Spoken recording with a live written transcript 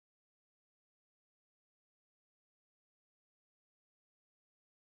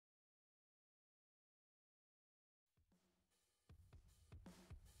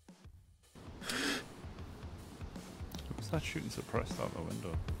that shooting suppressed out the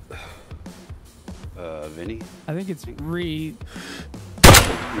window? Vinny? I think it's Reed.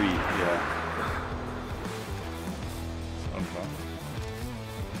 Reed, yeah. Okay.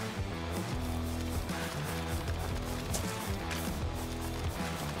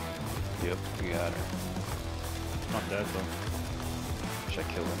 Yep, we got her. Not dead though. Should I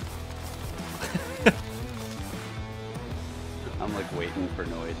kill him? I'm like waiting for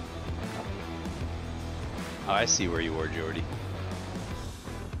Noid. Oh, I see where you were, Jordy.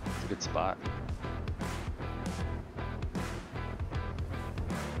 It's a good spot.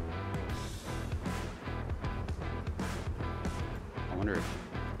 I wonder if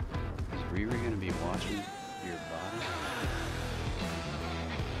is Riri gonna be watching your body?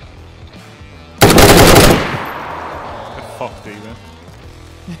 Good fuck, Demon.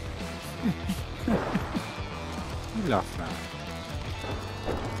 You laugh now.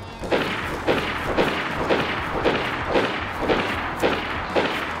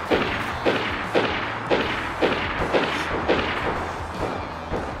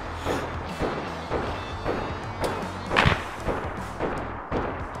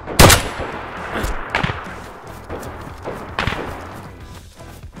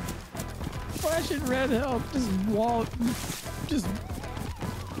 Flashing red help, just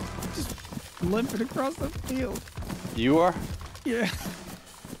limping across the field. You are? Yeah.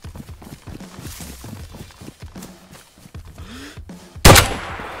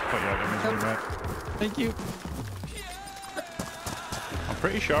 Put you out of misery, mate. Thank you. I'm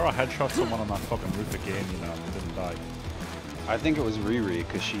pretty sure I headshot someone on that fucking roof again, you know, and didn't die. I think it was Riri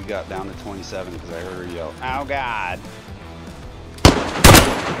because she got down to 27 because I heard her yell, "Oh God!"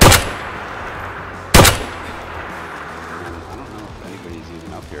 And I don't know if anybody's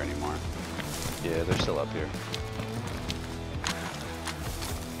even up here anymore. Yeah, they're still up here.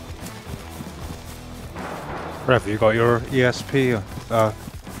 Rev, you got your ESP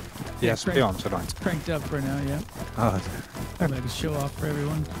ESP on It's tonight? cranked up right now, yeah. Oh, I'll make a show off for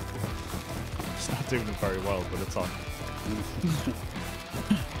everyone. It's not doing it very well, but it's on.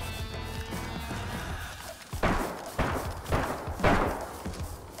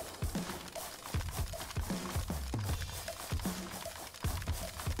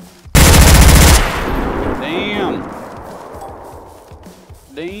 Damn!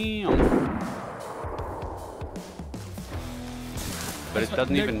 Damn! But it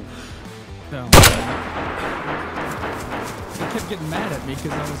doesn't even... No. They kept getting mad at me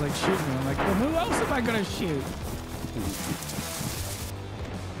because I was like shooting them. I'm like, well, who else am I gonna shoot?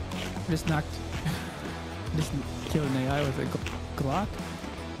 Just killed an AI with a Glock.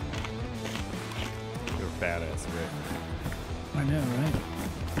 You're a badass, Rick. I know, right?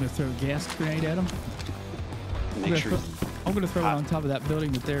 I'm gonna throw a gas grenade at them. Make sure... I'm gonna throw it on top of that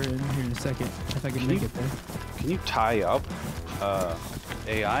building that they're in here in a second, if I can make it there. Can you tie up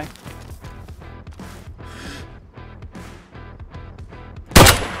AI?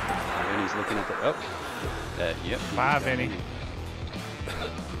 And he's looking at the... Oh. Yep. Bye, Vinny.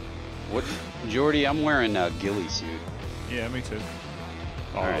 What? Jordy, I'm wearing a ghillie suit. Yeah, me too.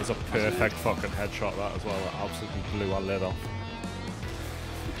 Oh, All it right. was a perfect fucking headshot that as well. It absolutely blew our lid off.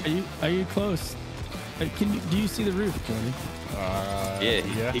 Are you close? Do you see the roof, Jordy?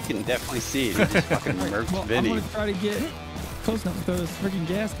 Yeah, he can definitely see it. He just fucking murked Well, Vinny. I'm gonna try to get close enough to throw this freaking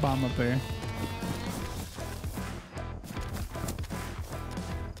gas bomb up there.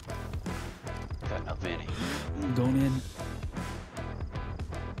 Got enough Vinny. I'm going in.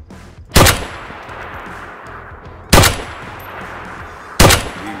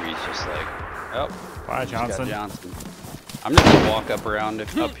 Riri's just like, oh, Bye, just got Johnson. Johnson. I'm just gonna walk up around up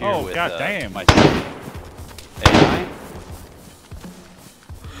here Oh, with god damn. my AI.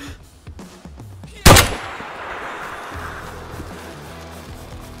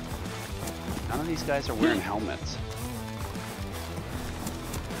 None of these guys are wearing helmets.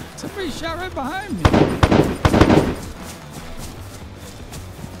 Somebody shot right behind me.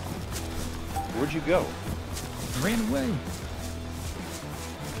 Where'd you go? I ran away.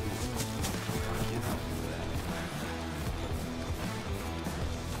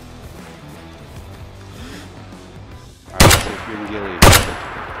 Alright, so if you're in Gilead,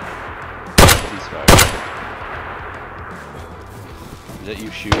 ceasefire. Is that you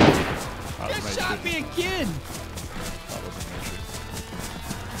shooting? That was You my shot shoot. me again. That wasn't my shoot.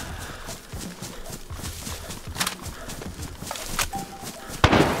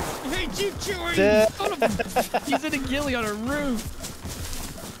 Hey, Chief Chewer, you son of a... He's in a ghillie on a roof.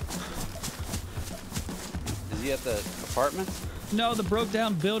 Is he at the apartment? No, the broke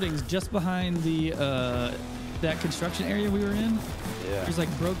down building's just behind the that construction area we were in. Yeah. He's like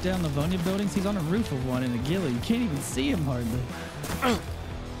broke down Livonia buildings. He's on the roof of one in the ghillie. You can't even see him hardly.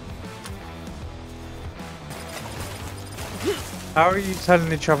 How are you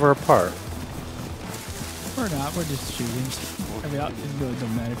telling each other apart? We're not. We're just shooting. I mean, it really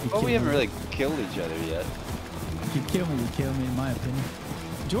don't matter if you Well, kill we haven't me. really killed each other yet. If you kill me, you kill me, in my opinion.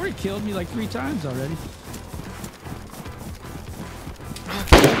 Jordy killed me like 3 times already.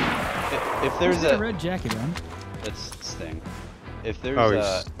 If there's He's got a red jacket on. That's Sting. If there's Oh,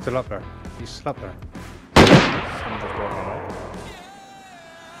 he's still up there. He's still up there. Someone just walking away.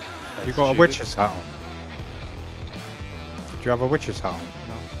 You got a witch's hat on. Do you have a witch's hat on?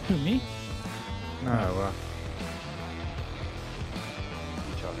 Who, me? No,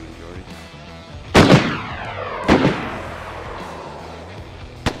 You talking to Jordy?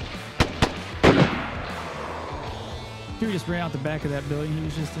 He just ran out the back of that building he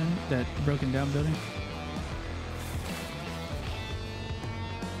was just in, that broken down building.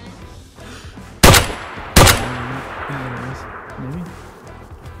 Maybe?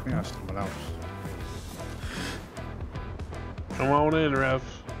 yeah, that's someone else. Come on in, Rev.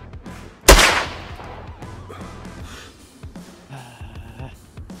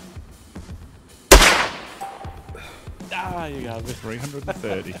 Ah, you got me.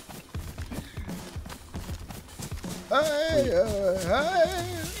 330.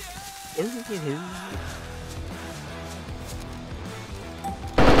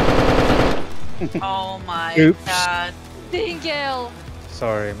 Oh my Oops. god. Dingle!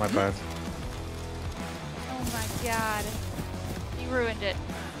 Sorry, my bad. Oh my god. You ruined it.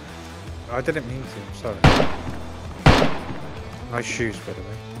 I didn't mean to, I'm sorry. Nice shoes, by the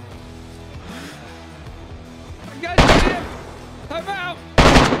way. I got him! I'm out!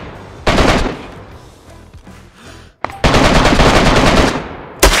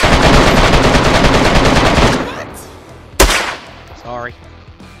 Sorry.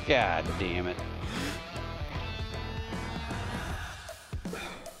 God damn it.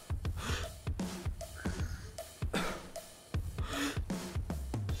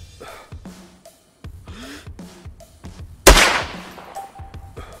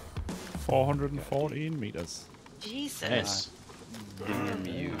 $414 meters. Jesus. Nice. Damn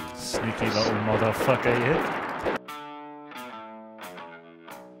you. Sneaky little motherfucker, you.